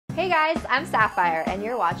Hey guys, I'm Sapphire and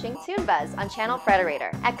you're watching Toon Buzz on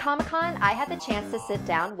ChannelFrederator. At Comic-Con, I had the chance to sit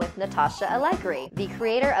down with Natasha Allegri, the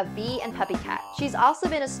creator of Bee and PuppyCat. She's also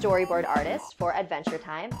been a storyboard artist for Adventure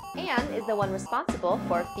Time and is the one responsible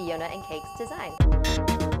for Fionna and Cake's design.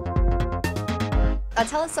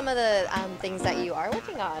 Tell us some of the things that you are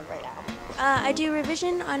working on right now. I do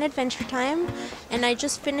revision on Adventure Time, and I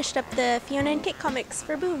just finished up the Fionna and Cake comics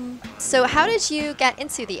for Boom. So how did you get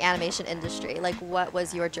into the animation industry? Like, what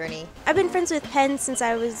was your journey? I've been friends with Penn since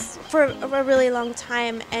I was for a really long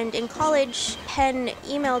time, and in college, Penn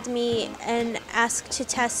emailed me and asked to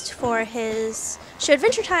test for his show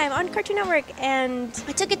Adventure Time on Cartoon Network, and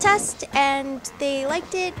I took a test, and they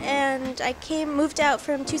liked it, and I moved out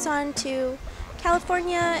from Tucson to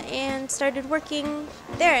California and started working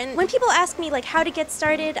there. And when people ask me like how to get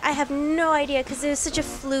started, I have no idea because it was such a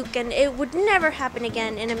fluke and it would never happen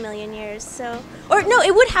again in a million years. So, or no,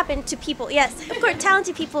 it would happen to people. Yes, of course,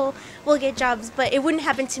 talented people will get jobs, but it wouldn't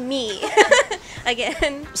happen to me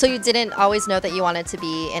again. So you didn't always know that you wanted to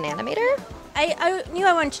be an animator? I knew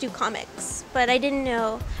I wanted to do comics, but I didn't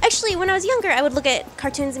know. Actually, when I was younger, I would look at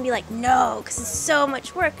cartoons and be like, no, because it's so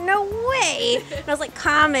much work. No way. And I was like,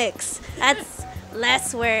 comics, that's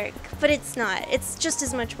less work, but it's not. It's just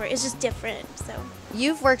as much work. It's just different. So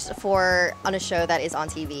you've worked on a show that is on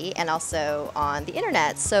TV and also on the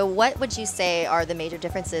internet. So what would you say are the major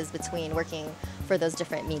differences between working for those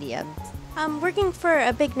different mediums? Working for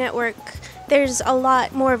a big network, there's a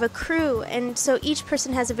lot more of a crew, and so each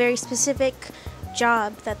person has a very specific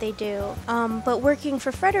job that they do. But working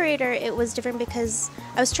for Frederator, it was different because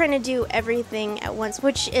I was trying to do everything at once,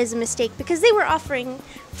 which is a mistake because they were offering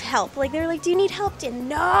help. Like, they were like, do you need help? And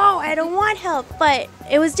no, I don't want help. But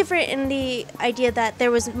it was different in the idea that there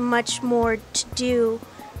was much more to do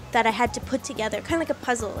that I had to put together, kind of like a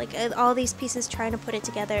puzzle, like all these pieces trying to put it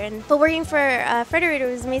together. But working for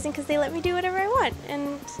Frederator was amazing because they let me do whatever I want,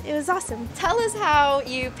 and it was awesome. Tell us how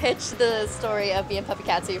you pitched the story of Bee and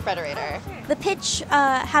PuppyCat to Frederator. The pitch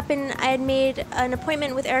happened, I had made an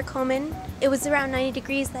appointment with Eric Coleman. It was around 90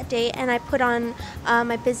 degrees that day, and I put on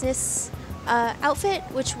my business outfit,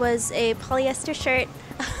 which was a polyester shirt,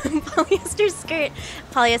 polyester skirt,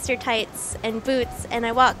 polyester tights, and boots, and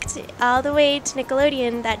I walked all the way to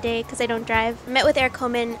Nickelodeon that day because I don't drive. I met with Eric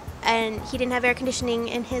Coleman, and he didn't have air conditioning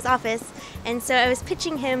in his office, and so I was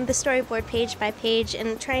pitching him the storyboard page by page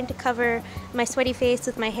and trying to cover my sweaty face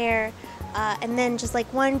with my hair. And then just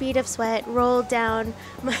like one bead of sweat rolled down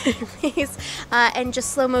my face and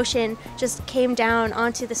just slow motion just came down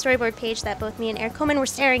onto the storyboard page that both me and Eric Coleman were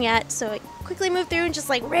staring at. So I quickly moved through and just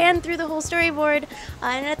like ran through the whole storyboard.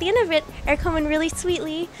 And at the end of it, Eric Coleman really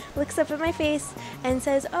sweetly looks up at my face and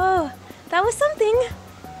says, "Oh, that was something.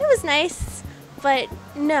 It was nice." But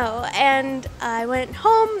no, and I went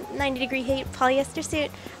home, 90-degree heat, polyester suit,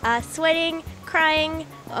 sweating, crying.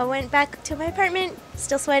 I went back to my apartment,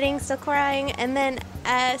 still sweating, still crying, and then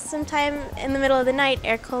sometime in the middle of the night,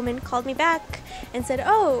 Eric Coleman called me back and said,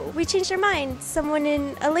 "Oh, we changed our mind.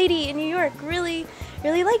 A lady in New York really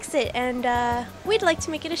likes it, and we'd like to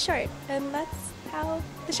make it a short." And that's how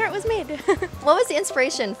the short was made. What was the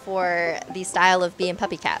inspiration for the style of Bee and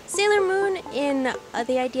PuppyCat? Sailor Moon in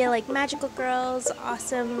the idea like magical girls,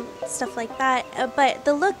 awesome stuff like that. But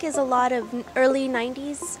the look is a lot of early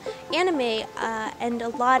 90s anime and a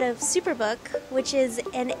lot of Superbook, which is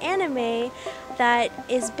an anime that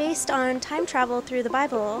is based on time travel through the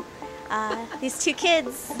Bible. These two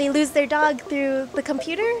kids, they lose their dog through the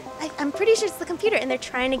computer. I'm pretty sure it's the computer, and they're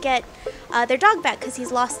trying to get their dog back because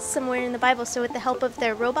he's lost somewhere in the Bible. So with the help of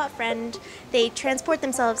their robot friend, they transport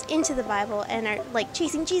themselves into the Bible and are like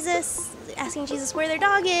chasing Jesus, asking Jesus where their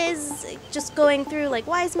dog is, just going through like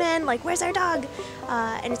wise men, like where's our dog?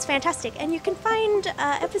 And it's fantastic. And you can find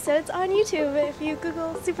episodes on YouTube if you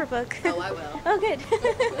Google Superbook. Oh, I will. Oh, good.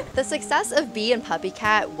 The success of Bee and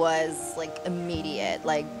PuppyCat was like immediate.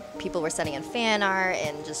 Like, people were sending in fan art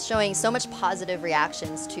and just showing so much positive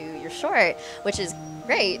reactions to your short, which is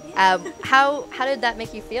great. How did that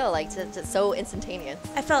make you feel, like, to so instantaneous?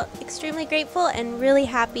 I felt extremely grateful and really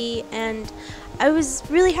happy, and I was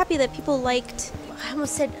really happy that people liked, I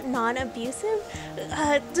almost said non-abusive.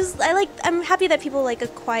 I'm happy that people like a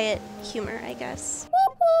quiet humor, I guess.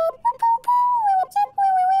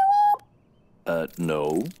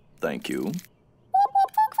 No, thank you.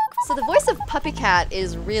 So the voice of PuppyCat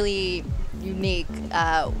is really unique.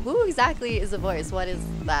 Who exactly is the voice? What is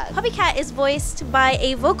that? PuppyCat is voiced by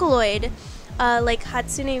a Vocaloid, like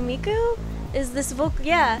Hatsune Miku is this vocal,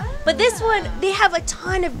 yeah. But this one, they have a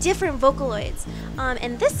ton of different Vocaloids.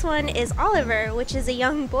 And this one is Oliver, which is a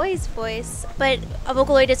young boy's voice. But a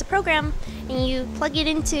Vocaloid is a program, and you plug it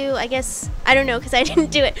into, I guess, I don't know because I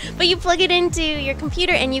didn't do it, but you plug it into your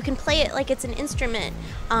computer and you can play it like it's an instrument.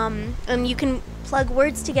 And you can plug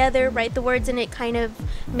words together, write the words, and it kind of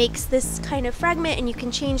makes this kind of fragment, and you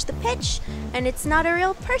can change the pitch, and it's not a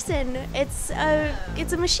real person. It's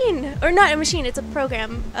a machine, or not a machine, it's a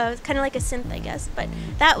program, kind of like a synth, I guess. But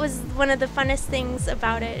that was one of the funnest things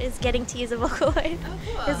about it, is getting to use a Vocaloid. Oh,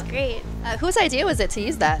 cool. It was great. Whose idea was it to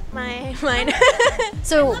use that? Mine.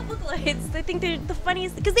 So I love Vocaloids. I think they're the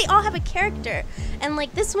funniest, because they all have a character, and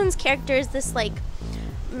like this one's character is this like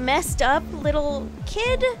messed up little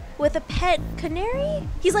kid with a pet canary.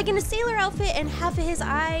 He's like in a sailor outfit, and half of his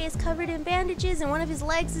eye is covered in bandages and one of his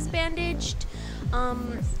legs is bandaged.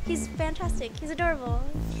 He's fantastic. He's adorable,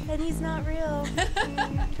 and he's not real.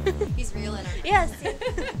 He's real in our Yes.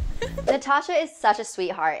 Natasha is such a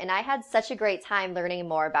sweetheart, and I had such a great time learning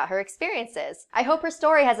more about her experiences. I hope her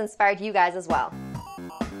story has inspired you guys as well.